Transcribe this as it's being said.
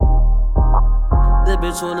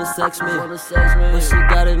bitch wanna sex me. When she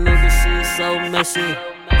got a nigga, she is so messy.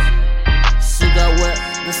 She got wet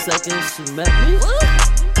the second she met me.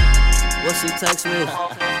 What she text me?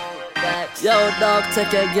 Yo, dog, take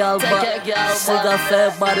that gal back. She got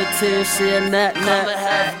fat by the tears, she a nat. Come and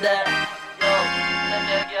have that. Yo, take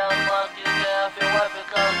that gal back. You can have your wife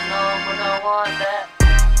because no, we don't want that.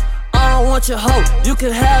 I don't want your hoe, you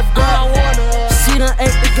can have that. She done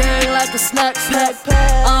ate the gang like a snack pack.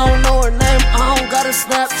 I don't know her name, I don't got a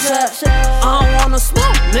Snapchat. I don't wanna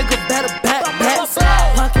smoke, nigga better back.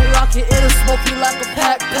 Pocket rocket, it'll smoke you like a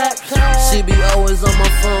pack. She be always on my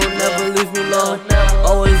phone, never leave me alone.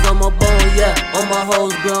 Always on my bone, yeah, all my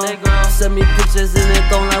hoes grown. Send me pictures and it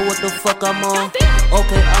don't like what the fuck I'm on.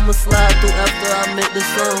 Okay, I'ma slide through after I make the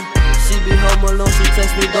song. She be home alone, she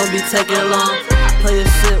text me, don't be taking long. Play your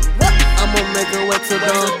shit, what? I'ma make her wait till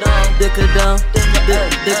dawn. Dick her down,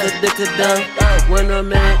 dick her down. When a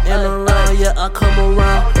man ain't around, yeah, I come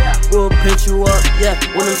around. We'll pinch you up, yeah,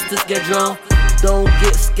 when them sticks get drawn. Don't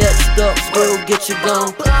get sketched up, we'll get you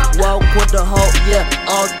gone. Walk with the hoe, yeah,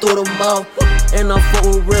 all through the mouth. And I fuck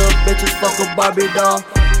with real bitches, fuck a Barbie doll.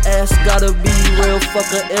 Ass gotta be real, fuck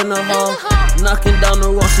her in the hall. Knocking down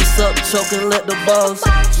the wall, she suck, choking, let the balls.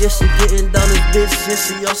 Yeah, she getting down this bitch, yeah,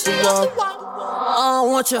 she off the wall. I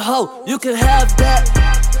don't want your hoe, you can have that.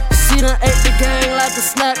 She done ate the gang like a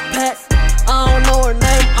snack pack. I don't know her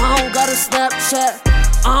name, I don't got a Snapchat.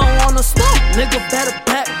 I don't wanna smoke, nigga better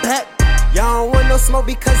back. Y'all don't want no smoke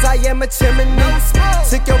because I am a chimney.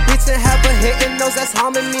 Took your bitch and have her hitting those that's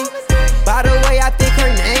harming me. By the way, I think her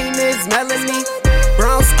name is Melanie.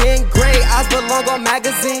 Brown skin, gray eyes belong on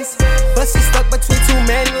magazines. But she stuck between two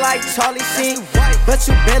men like Charlie Sheen. But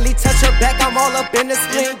you barely touch her back, I'm all up in the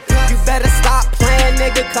spleen. You better stop playing,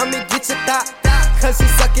 nigga, come and get your thought. Cause she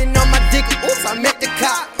sucking on my dick, oops, I met the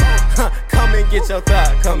cop. Come and get your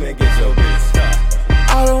thought, come and get your bitch thought.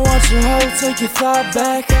 I don't want your hoe, take your thought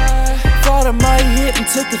back. Thought I might hit and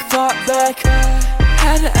took the thought back.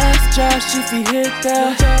 Had to ask Josh if he hit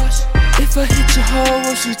that. If I hit your hoe,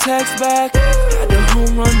 will she text back? Had to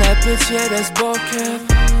home run that bitch, yeah, that's ball cap.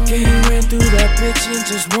 Game ran through that bitch in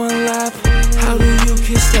just one lap. How do you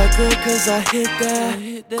kiss that girl, cause I hit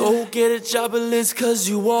that? Go get a job at Liz, cause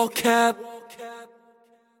you all cap.